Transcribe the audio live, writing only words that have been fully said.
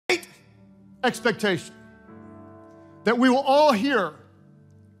expectation that we will all hear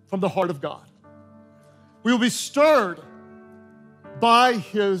from the heart of God. We will be stirred by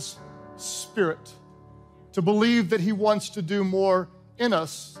His Spirit to believe that He wants to do more in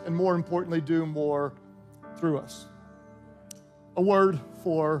us and, more importantly, do more through us. A word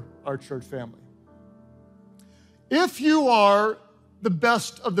for our church family. If you are the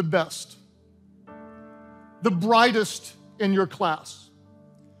best of the best, the brightest in your class,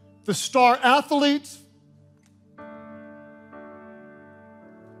 the star athlete,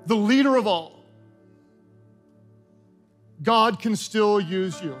 the leader of all, God can still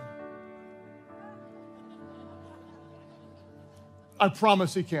use you. I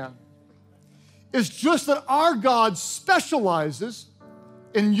promise He can. It's just that our God specializes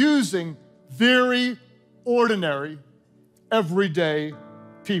in using very ordinary, everyday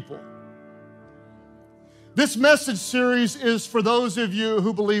people. This message series is for those of you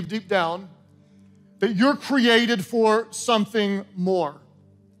who believe deep down that you're created for something more,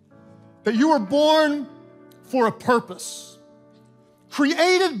 that you were born for a purpose,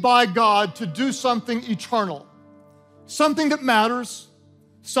 created by God to do something eternal, something that matters,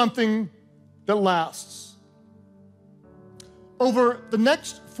 something that lasts. Over the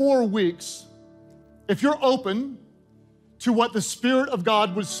next 4 weeks, if you're open to what the Spirit of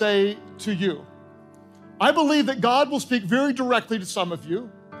God would say to you, I believe that God will speak very directly to some of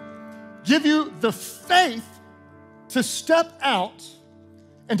you, give you the faith to step out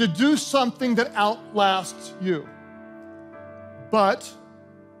and to do something that outlasts you. But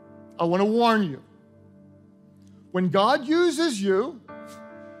I want to warn you, when God uses you,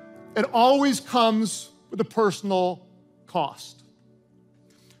 it always comes with a personal cost.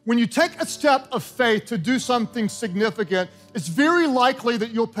 When you take a step of faith to do something significant, it's very likely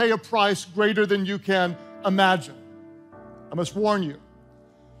that you'll pay a price greater than you can imagine. I must warn you,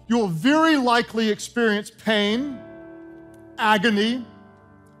 you will very likely experience pain, agony,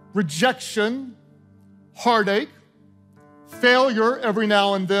 rejection, heartache, failure every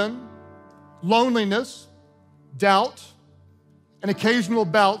now and then, loneliness, doubt, and occasional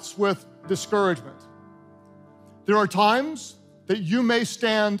bouts with discouragement. There are times that you may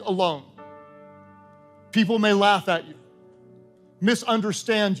stand alone. People may laugh at you,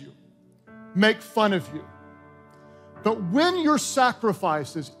 misunderstand you, make fun of you. But when your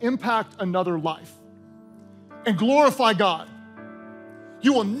sacrifices impact another life and glorify God,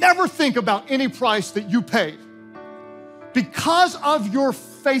 you will never think about any price that you paid. Because of your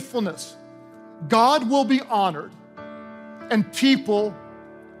faithfulness, God will be honored and people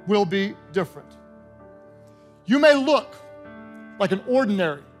will be different. You may look like an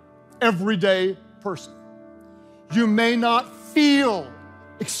ordinary, everyday person. You may not feel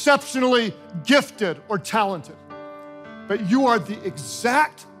exceptionally gifted or talented, but you are the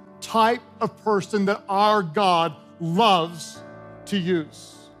exact type of person that our God loves to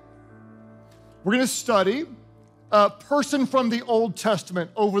use. We're going to study a person from the Old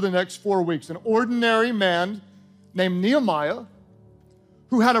Testament over the next 4 weeks, an ordinary man named Nehemiah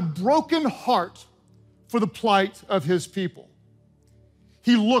who had a broken heart for the plight of his people.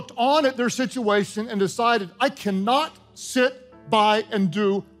 He looked on at their situation and decided, I cannot sit by and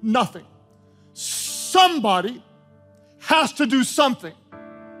do nothing. Somebody has to do something.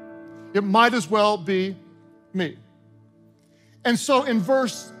 It might as well be me. And so in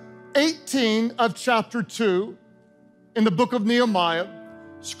verse 18 of chapter 2, in the book of Nehemiah,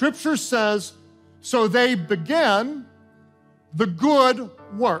 Scripture says, so they began the good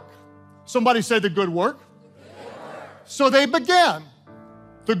work. Somebody say the good work. So they began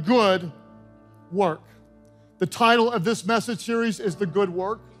the good work. The title of this message series is The Good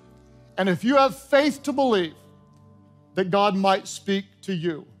Work. And if you have faith to believe that God might speak to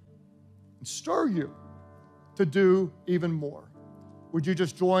you and stir you to do even more, would you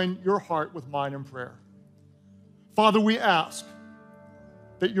just join your heart with mine in prayer? Father, we ask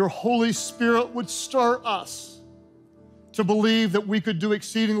that your Holy Spirit would stir us to believe that we could do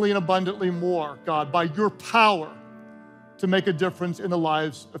exceedingly and abundantly more, God, by your power to make a difference in the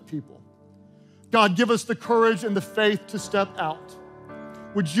lives of people. God, give us the courage and the faith to step out.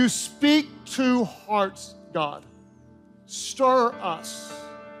 Would you speak to hearts, God? Stir us.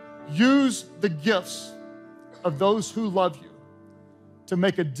 Use the gifts of those who love you to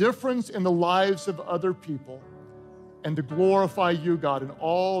make a difference in the lives of other people and to glorify you, God, in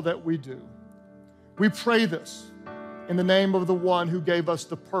all that we do. We pray this in the name of the one who gave us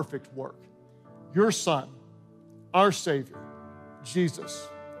the perfect work, your Son, our Savior, Jesus.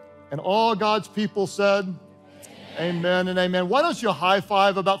 And all God's people said, amen and amen. Why don't you high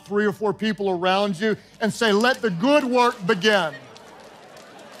five about 3 or 4 people around you and say, let the good work begin.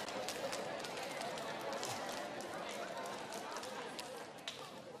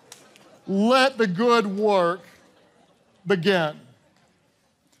 let the good work begin.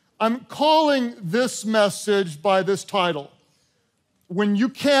 I'm calling this message by this title, When You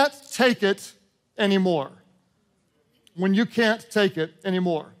Can't Take It Anymore. When you can't take it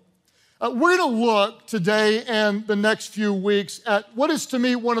anymore. We're going to look today and the next few weeks at what is to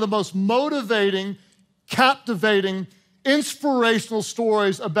me one of the most motivating, captivating, inspirational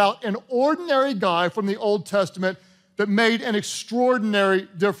stories about an ordinary guy from the Old Testament that made an extraordinary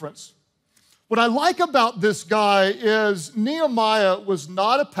difference. What I like about this guy is Nehemiah was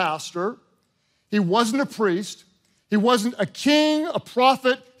not a pastor, he wasn't a priest, he wasn't a king, a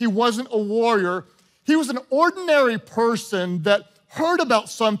prophet, he wasn't a warrior. He was an ordinary person that heard about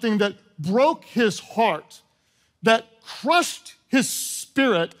something that broke his heart, that crushed his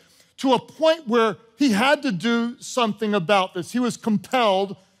spirit to a point where he had to do something about this. He was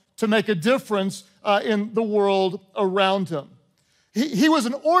compelled to make a difference in the world around him. He was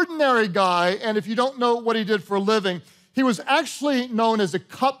an ordinary guy, and if you don't know what he did for a living, he was actually known as a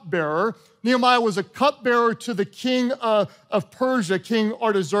cupbearer. Nehemiah was a cupbearer to the king of Persia, King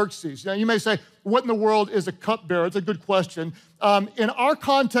Artaxerxes. Now, you may say, what in the world is a cupbearer? It's a good question. In our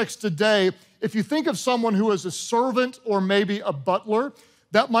context today, if you think of someone who is a servant or maybe a butler,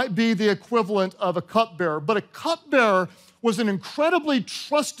 that might be the equivalent of a cupbearer. But a cupbearer was an incredibly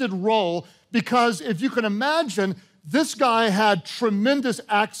trusted role because if you can imagine, this guy had tremendous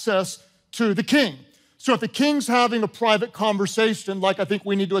access to the king. So if the king's having a private conversation, like I think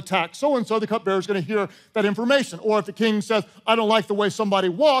we need to attack so-and-so, the cupbearer is going to hear that information. Or if the king says, I don't like the way somebody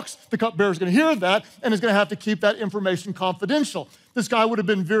walks, the cupbearer is going to hear that and is going to have to keep that information confidential. This guy would have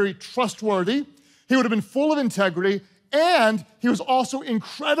been very trustworthy. He would have been full of integrity, and he was also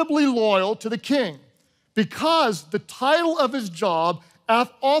incredibly loyal to the king because the title of his job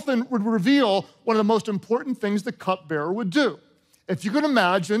often would reveal one of the most important things the cupbearer would do. If you can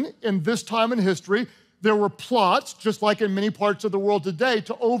imagine, in this time in history, there were plots, just like in many parts of the world today,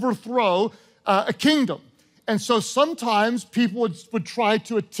 to overthrow a kingdom. And so sometimes people would try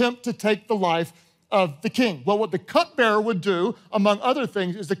to attempt to take the life of the king. Well, what the cupbearer would do, among other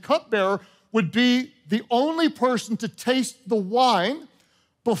things, is the cupbearer would be the only person to taste the wine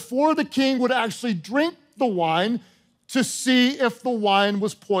before the king would actually drink the wine to see if the wine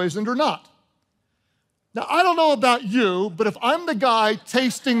was poisoned or not. Now, I don't know about you, but if I'm the guy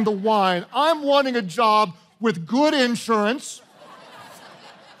tasting the wine, I'm wanting a job with good insurance,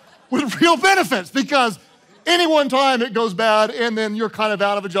 with real benefits, because any one time it goes bad and then you're kind of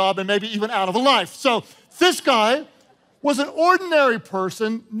out of a job and maybe even out of a life. So this guy was an ordinary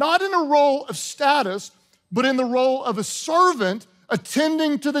person, not in a role of status, but in the role of a servant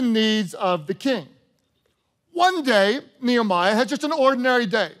attending to the needs of the king. One day, Nehemiah had just an ordinary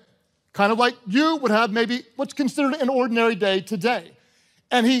day, kind of like you would have maybe what's considered an ordinary day today.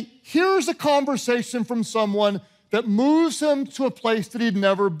 And he hears a conversation from someone that moves him to a place that he'd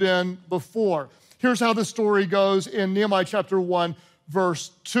never been before. Here's how the story goes in Nehemiah chapter 1,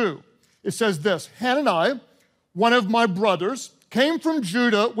 verse 2. It says this, Hanani, one of my brothers, came from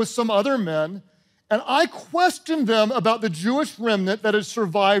Judah with some other men, and I questioned them about the Jewish remnant that had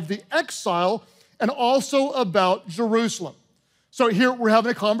survived the exile and also about Jerusalem. So here we're having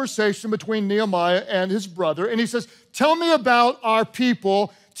a conversation between Nehemiah and his brother, and he says, tell me about our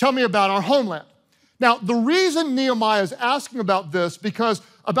people, tell me about our homeland. Now, the reason Nehemiah is asking about this, because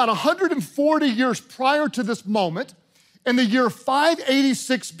about 140 years prior to this moment, in the year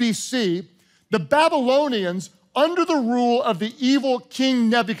 586 BC, the Babylonians, under the rule of the evil King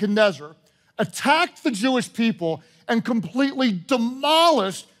Nebuchadnezzar, attacked the Jewish people and completely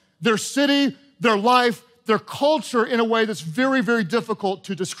demolished their city, their life, their culture in a way that's very, very difficult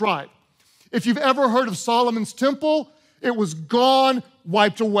to describe. If you've ever heard of Solomon's temple, it was gone,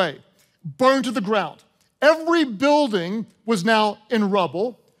 wiped away, burned to the ground. Every building was now in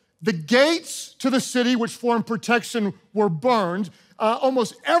rubble. The gates to the city, which formed protection, were burned.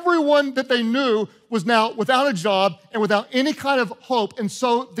 Almost everyone that they knew was now without a job and without any kind of hope. And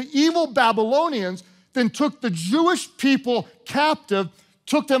so the evil Babylonians then took the Jewish people captive,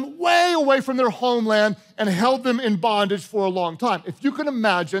 took them way away from their homeland and held them in bondage for a long time. If you can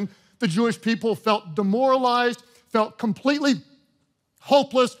imagine, the Jewish people felt demoralized, felt completely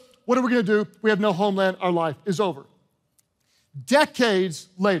hopeless. What are we going to do? We have no homeland. Our life is over. Decades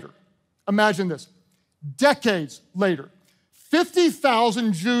later, imagine this, decades later,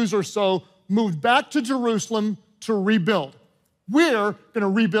 50,000 Jews or so moved back to Jerusalem to rebuild. We're going to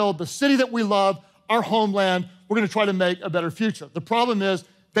rebuild the city that we love, our homeland. We're going to try to make a better future. The problem is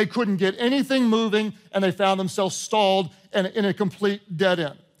they couldn't get anything moving, and they found themselves stalled and in a complete dead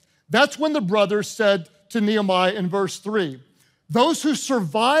end. That's when the brothers said to Nehemiah in verse 3, Those who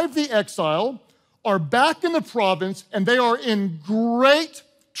survived the exile are back in the province, and they are in great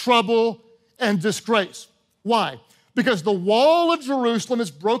trouble and disgrace. Why? Because the wall of Jerusalem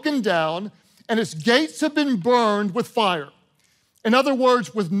is broken down, and its gates have been burned with fire. In other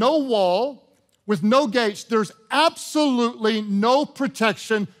words, with no wall, with no gates, there's absolutely no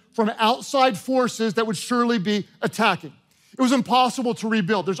protection from outside forces that would surely be attacking. It was impossible to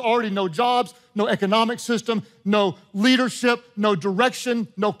rebuild. There's already no jobs, no economic system, no leadership, no direction,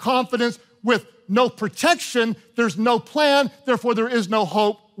 no confidence. With no protection, there's no plan, therefore there is no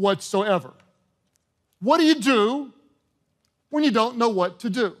hope whatsoever. What do you do when you don't know what to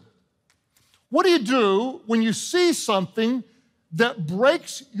do? What do you do when you see something that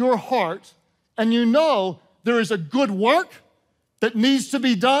breaks your heart and you know there is a good work that needs to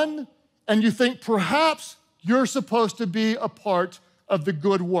be done and you think perhaps you're supposed to be a part of the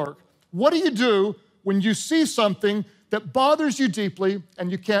good work? What do you do when you see something that bothers you deeply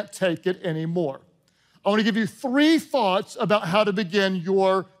and you can't take it anymore? I want to give you 3 thoughts about how to begin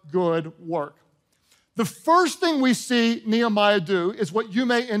your good work. The first thing we see Nehemiah do is what you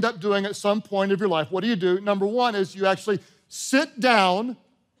may end up doing at some point of your life. What do? Number 1 is you actually sit down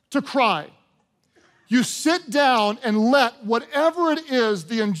to cry. You sit down and let whatever it is,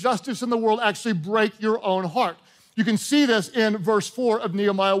 the injustice in the world, actually break your own heart. You can see this in verse 4 of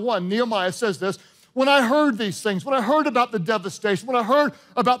Nehemiah 1. Nehemiah says this, "When I heard these things, when I heard about the devastation, when I heard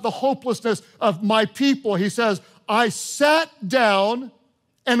about the hopelessness of my people," he says, "I sat down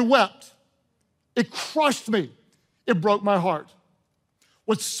and wept. It crushed me. It broke my heart."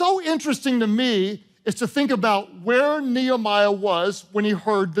 What's so interesting to me is to think about where Nehemiah was when he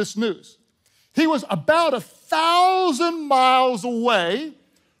heard this news. He was about 1,000 miles away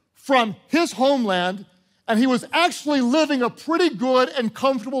from his homeland, and he was actually living a pretty good and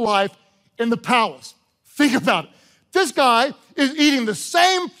comfortable life in the palace. Think about it. This guy is eating the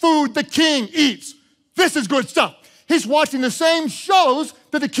same food the king eats. This is good stuff. He's watching the same shows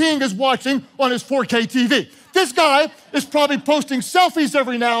that the king is watching on his 4K TV. This guy is probably posting selfies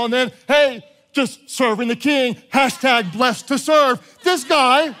every now and then. Hey, just serving the king, #blessed to serve. This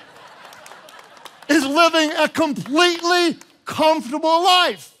guy is living a completely comfortable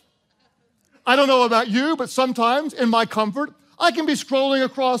life. I don't know about you, but sometimes in my comfort, I can be scrolling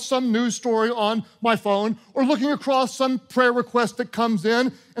across some news story on my phone or looking across some prayer request that comes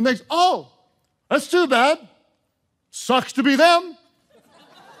in and thinks, oh, that's too bad. Sucks to be them.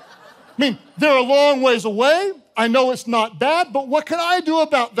 I mean, they're a long ways away. I know it's not bad, but what can I do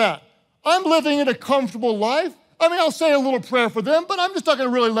about that? I'm living in a comfortable life. I mean, I'll say a little prayer for them, but I'm just not going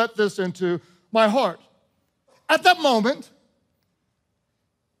to really let this into my heart. At that moment,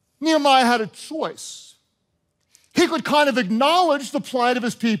 Nehemiah had a choice. He could kind of acknowledge the plight of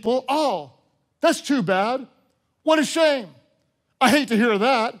his people. Oh, that's too bad. What a shame. I hate to hear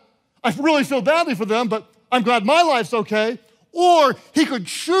that. I really feel badly for them, but I'm glad my life's okay. Or he could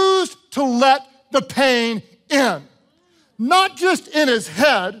choose to let the pain in. Not just in his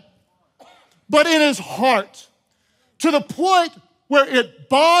head, but in his heart. To the point where it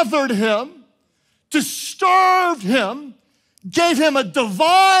bothered him, disturbed him, gave him a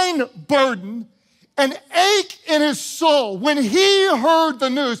divine burden, an ache in his soul. When he heard the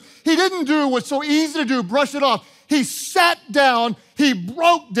news, he didn't do what's so easy to do, brush it off. He sat down, he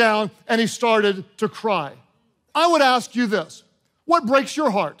broke down, and he started to cry. I would ask you this, what breaks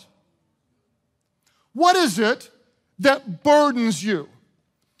your heart? What is it that burdens you?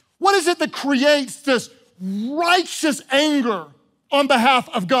 What is it that creates this righteous anger on behalf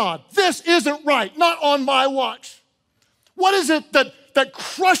of God? This isn't right, not on my watch. What is it that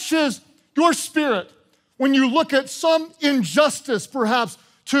crushes your spirit when you look at some injustice, perhaps,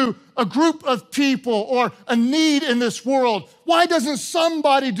 to a group of people or a need in this world? Why doesn't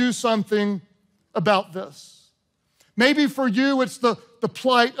somebody do something about this? Maybe for you, it's the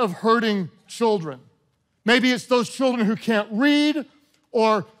plight of hurting children. Maybe it's those children who can't read,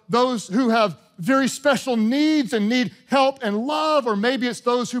 or those who have very special needs and need help and love, or maybe it's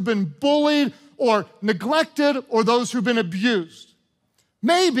those who've been bullied or neglected, or those who've been abused.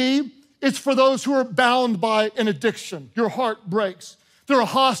 Maybe it's for those who are bound by an addiction. Your heart breaks. They're a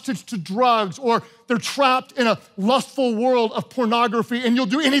hostage to drugs, or they're trapped in a lustful world of pornography, and you'll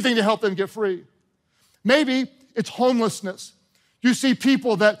do anything to help them get free. Maybe it's homelessness. You see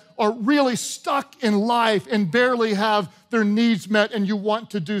people that are really stuck in life and barely have their needs met, and you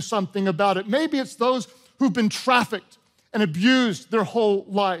want to do something about it. Maybe it's those who've been trafficked and abused their whole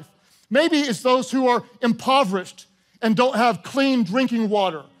life. Maybe it's those who are impoverished and don't have clean drinking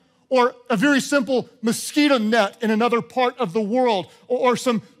water, or a very simple mosquito net in another part of the world, or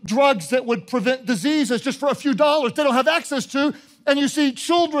some drugs that would prevent diseases just for a few dollars they don't have access to, and you see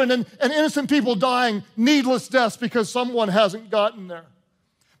children and innocent people dying needless deaths because someone hasn't gotten there.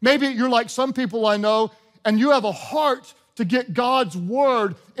 Maybe you're like some people I know, and you have a heart to get God's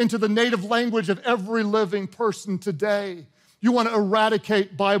word into the native language of every living person today. You want to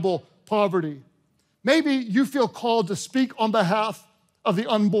eradicate Bible poverty. Maybe you feel called to speak on behalf of the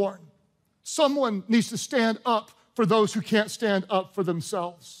unborn. Someone needs to stand up for those who can't stand up for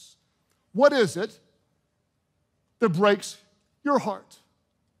themselves. What is it that breaks your heart?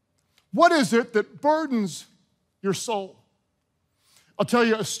 What is it that burdens your soul? I'll tell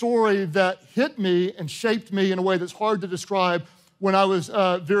you a story that hit me and shaped me in a way that's hard to describe when I was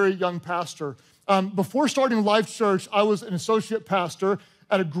a very young pastor. Before starting Life Church, I was an associate pastor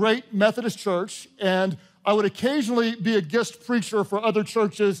at a great Methodist church, and I would occasionally be a guest preacher for other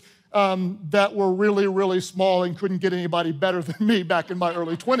churches that were really, really small and couldn't get anybody better than me back in my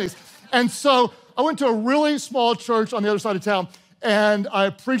early 20s. And so I went to a really small church on the other side of town, and I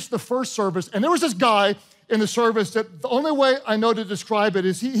preached the first service, and there was this guy in the service that the only way I know to describe it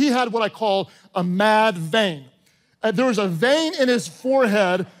is he had what I call a mad vein. There was a vein in his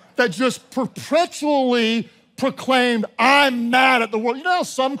forehead that just perpetually proclaimed, I'm mad at the world. You know how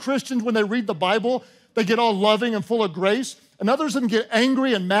some Christians, when they read the Bible, they get all loving and full of grace, and others of them get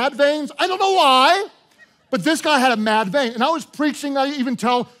angry and mad veins? I don't know why, but this guy had a mad vein. And I was preaching, I even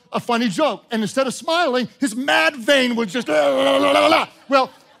tell a funny joke, and instead of smiling, his mad vein was just,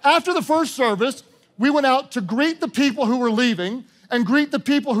 Well, after the first service, we went out to greet the people who were leaving and greet the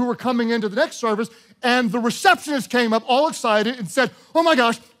people who were coming into the next service, and the receptionist came up all excited and said, oh my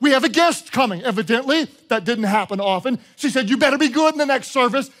gosh, we have a guest coming. Evidently, that didn't happen often. She said, you better be good in the next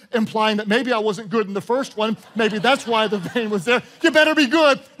service, implying that maybe I wasn't good in the first one. Maybe that's why the vein was there. You better be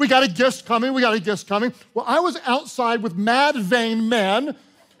good. We got a guest coming. We got a guest coming. Well, I was outside with mad vein man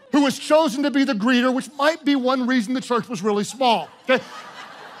who was chosen to be the greeter, which might be one reason the church was really small, okay?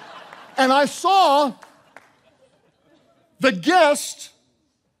 And I saw the guest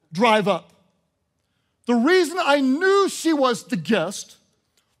drive up. The reason I knew she was the guest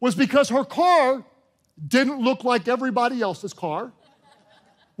was because her car didn't look like everybody else's car.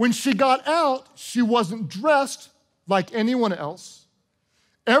 When she got out, she wasn't dressed like anyone else.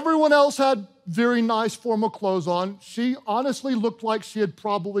 Everyone else had very nice formal clothes on. She honestly looked like she had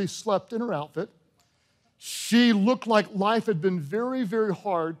probably slept in her outfit. She looked like life had been very, very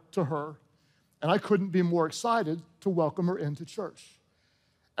hard to her, and I couldn't be more excited to welcome her into church.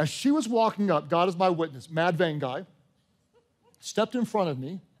 As she was walking up, God is my witness, mad vein guy, stepped in front of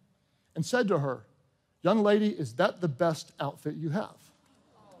me and said to her, young lady, is that the best outfit you have?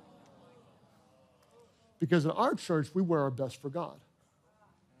 Because in our church, we wear our best for God.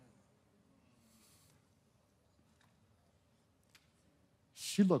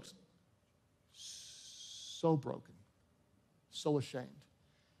 She looked so broken, so ashamed.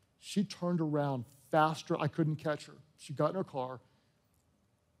 She turned around faster. I couldn't catch her. She got in her car.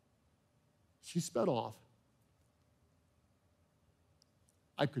 She sped off.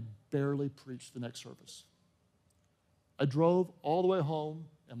 I could barely preach the next service. I drove all the way home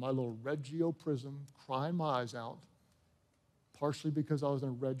in my little red Geo Prism, crying my eyes out, partially because I was in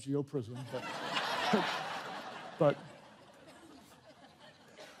a red Geo Prism, but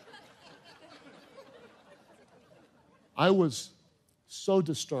I was so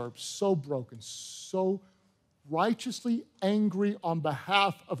disturbed, so broken, so righteously angry on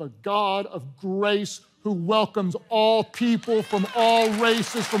behalf of a God of grace who welcomes all people from all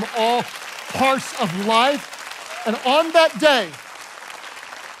races, from all parts of life. And on that day,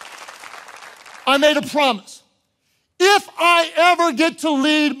 I made a promise. If I ever get to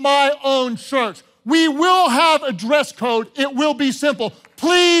lead my own church, we will have a dress code. It will be simple.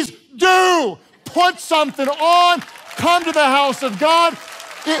 Please do put something on. Come to the house of God.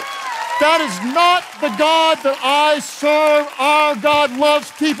 That is not the God that I serve. Our God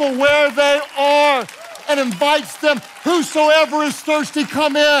loves people where they are and invites them. Whosoever is thirsty,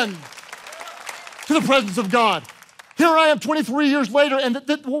 come in to the presence of God. Here I am 23 years later, and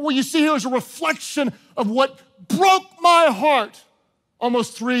what you see here is a reflection of what broke my heart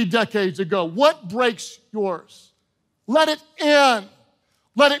almost 3 decades ago. What breaks yours? Let it in.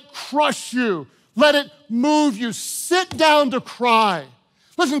 Let it crush you. Let it move you. Sit down to cry.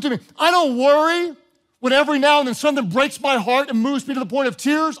 Listen to me. I don't worry when every now and then something breaks my heart and moves me to the point of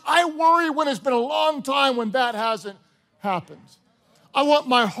tears. I worry when it's been a long time when that hasn't happened. I want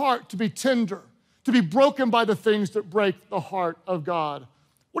my heart to be tender, to be broken by the things that break the heart of God.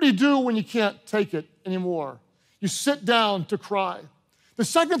 What do you do when you can't take it anymore? You sit down to cry. The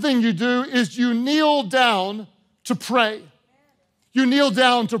second thing you do is you kneel down to pray. You kneel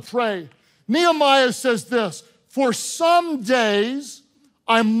down to pray. Nehemiah says this, "For some days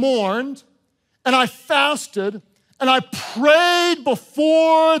I mourned and I fasted and I prayed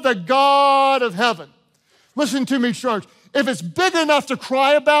before the God of heaven." Listen to me, church. If it's big enough to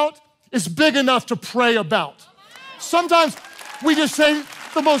cry about, it's big enough to pray about. Sometimes we just say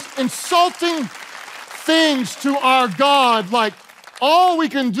the most insulting things to our God, like, all we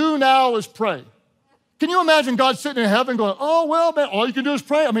can do now is pray. Can you imagine God sitting in heaven going, "Oh, well, man, all you can do is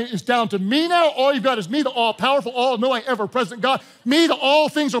pray. I mean, it's down to me now. All you've got is me, the all-powerful, all-knowing, ever-present God. Me, the all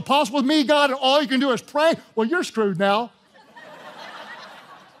things are possible with me, God, and all you can do is pray. Well, you're screwed now."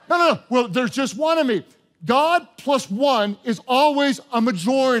 No. Well, there's just one of me. God plus one is always a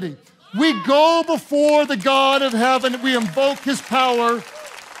majority. We go before the God of heaven. We invoke his power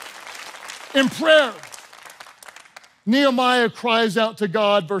in prayer. Nehemiah cries out to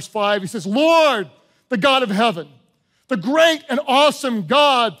God, verse 5. He says, "Lord, the God of heaven, the great and awesome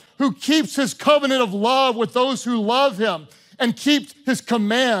God who keeps his covenant of love with those who love him and keeps his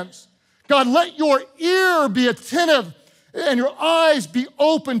commands. God, let your ear be attentive and your eyes be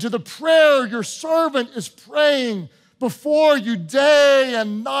open to the prayer your servant is praying before you day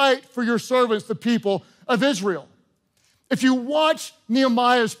and night for your servants, the people of Israel." If you watch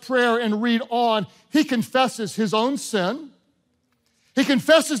Nehemiah's prayer and read on, he confesses his own sin. He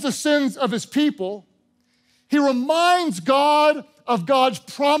confesses the sins of his people. He reminds God of God's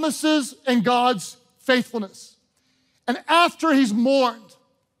promises and God's faithfulness. And after he's mourned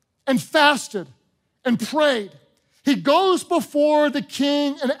and fasted and prayed, he goes before the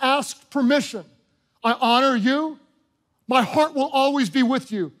king and asks permission. "I honor you. My heart will always be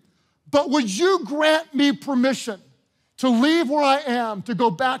with you. But would you grant me permission to leave where I am, to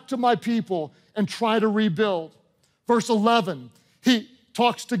go back to my people and try to rebuild?" Verse 11, he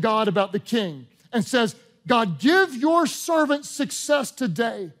talks to God about the king and says, "God, give your servant success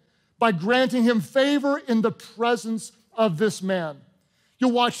today by granting him favor in the presence of this man."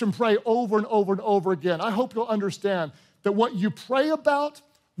 You'll watch him pray over and over and over again. I hope you'll understand that what you pray about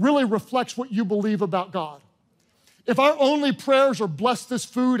really reflects what you believe about God. If our only prayers are bless this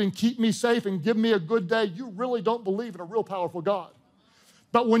food and keep me safe and give me a good day, you really don't believe in a real powerful God.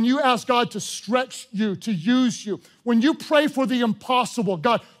 But when you ask God to stretch you, to use you, when you pray for the impossible,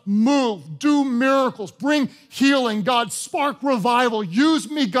 God, move, do miracles, bring healing, God, spark revival, use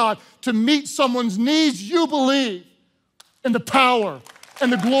me, God, to meet someone's needs, you believe in the power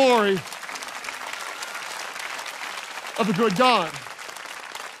and the glory of the good God.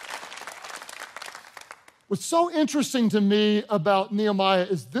 What's so interesting to me about Nehemiah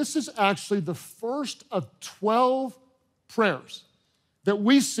is this is actually the first of 12 prayers that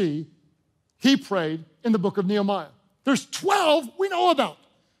we see he prayed in the book of Nehemiah. There's 12 we know about.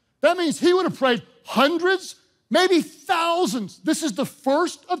 That means he would have prayed hundreds, maybe thousands. This is the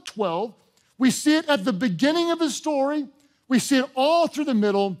first of 12. We see it at the beginning of his story. We see it all through the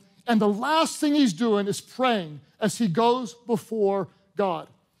middle. And the last thing he's doing is praying as he goes before God.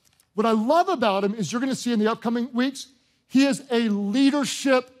 What I love about him is you're going to see in the upcoming weeks, he is a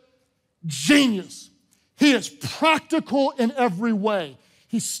leadership genius. He is practical in every way.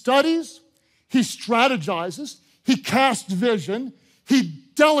 He studies, he strategizes, he casts vision, he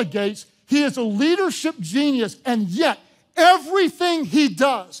delegates. He is a leadership genius, and yet everything he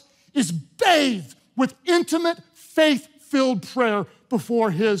does is bathed with intimate, faith-filled prayer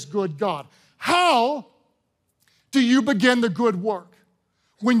before his good God. How do you begin the good work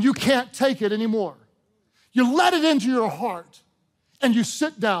when you can't take it anymore? You let it into your heart and you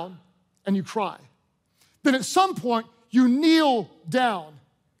sit down and you cry. Then at some point, you kneel down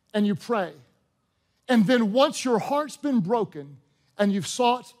and you pray. And then once your heart's been broken and you've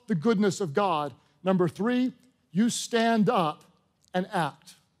sought the goodness of God, number 3, you stand up and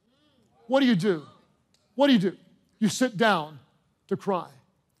act. What do you do? What do you do? You sit down to cry.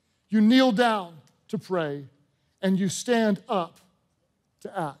 You kneel down to pray, and you stand up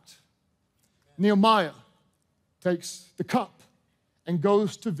to act. Nehemiah takes the cup and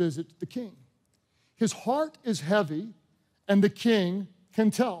goes to visit the king. His heart is heavy, and the king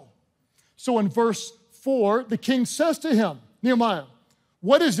can tell. So in verse 4, the king says to him, Nehemiah,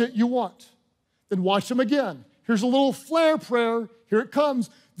 what is it you want? Then watch him again. Here's a little flare prayer. Here it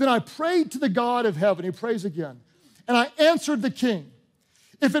comes. Then I prayed to the God of heaven. He prays again. And I answered the king,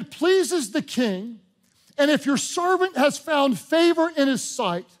 if it pleases the king, and if your servant has found favor in his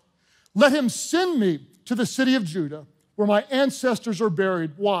sight, let him send me to the city of Judah, where my ancestors are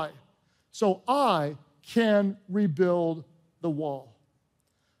buried. Why? So I can rebuild the wall.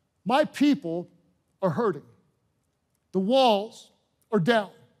 My people are hurting. The walls or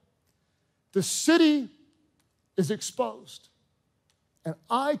down. The city is exposed. And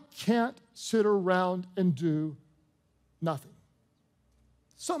I can't sit around and do nothing.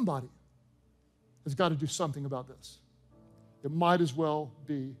 Somebody has got to do something about this. It might as well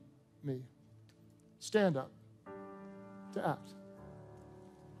be me. Stand up to act.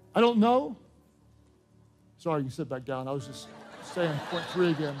 I don't know. Sorry, you sit back down. I was just saying point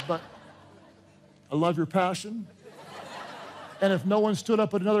 3 again, but I love your passion. And if no one stood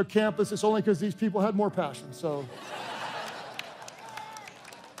up at another campus, it's only because these people had more passion, so.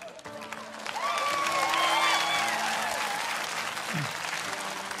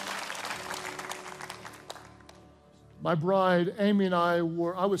 My bride, Amy, and I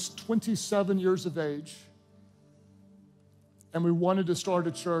was 27 years of age, and we wanted to start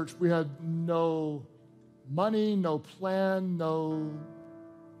a church. We had no money, no plan,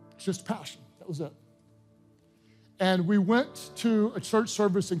 just passion. That was it. And we went to a church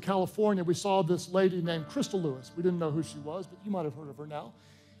service in California. We saw this lady named Crystal Lewis. We didn't know who she was, but you might have heard of her now.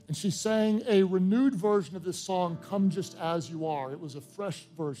 And she sang a renewed version of this song, Come Just As You Are. It was a fresh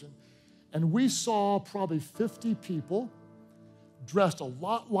version. And we saw probably 50 people dressed a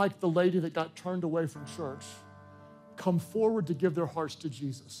lot like the lady that got turned away from church come forward to give their hearts to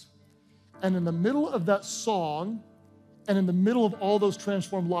Jesus. And in the middle of that song, and in the middle of all those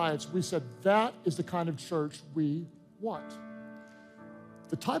transformed lives, we said, that is the kind of church we want.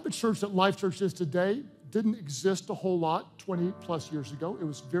 The type of church that Life Church is today didn't exist a whole lot 20 plus years ago. It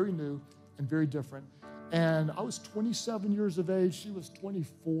was very new and very different. And I was 27 years of age, she was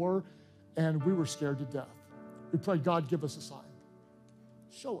 24, and we were scared to death. We prayed, God, give us a sign.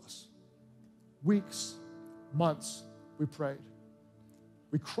 Show us. Weeks, months, we prayed.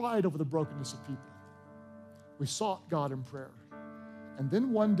 We cried over the brokenness of people. We sought God in prayer. And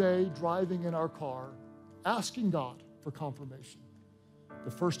then one day, driving in our car, asking God for confirmation.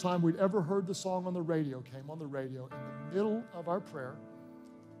 The first time we'd ever heard the song on the radio came on the radio in the middle of our prayer.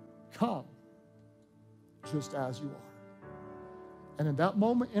 Come, just as you are. And in that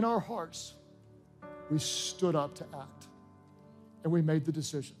moment in our hearts, we stood up to act. And we made the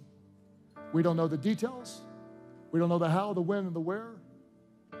decision. We don't know the details. We don't know the how, the when, and the where.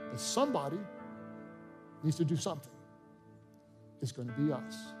 But somebody needs to do something. It's going to be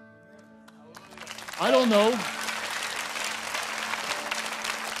us. I don't know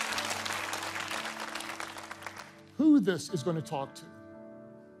who this is going to talk to,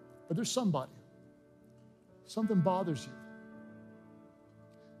 but there's somebody. Something bothers you.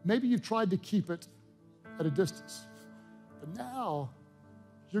 Maybe you've tried to keep it at a distance, but now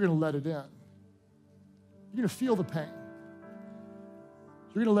you're going to let it in. You're going to feel the pain.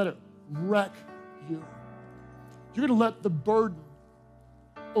 You're going to let it wreck you. You're going to let the burden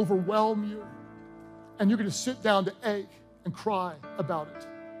overwhelm you, and you're going to sit down to ache and cry about it.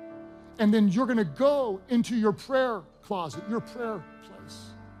 And then you're going to go into your prayer closet, your prayer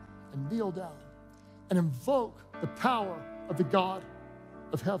place, and kneel down and invoke the power of the God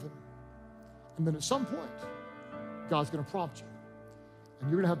of heaven. And then at some point, God's going to prompt you, and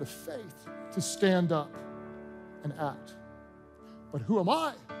you're going to have the faith to stand up and act. But who am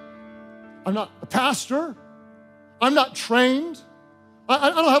I? I'm not a pastor. I'm not trained.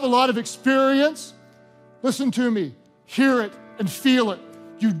 I don't have a lot of experience. Listen to me. Hear it and feel it.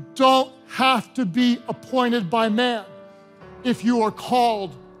 You don't have to be appointed by man if you are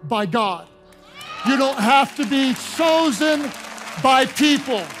called by God. You don't have to be chosen by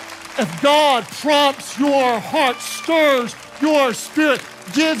people. If God prompts your heart, stirs your spirit,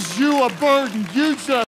 gives you a burden, you just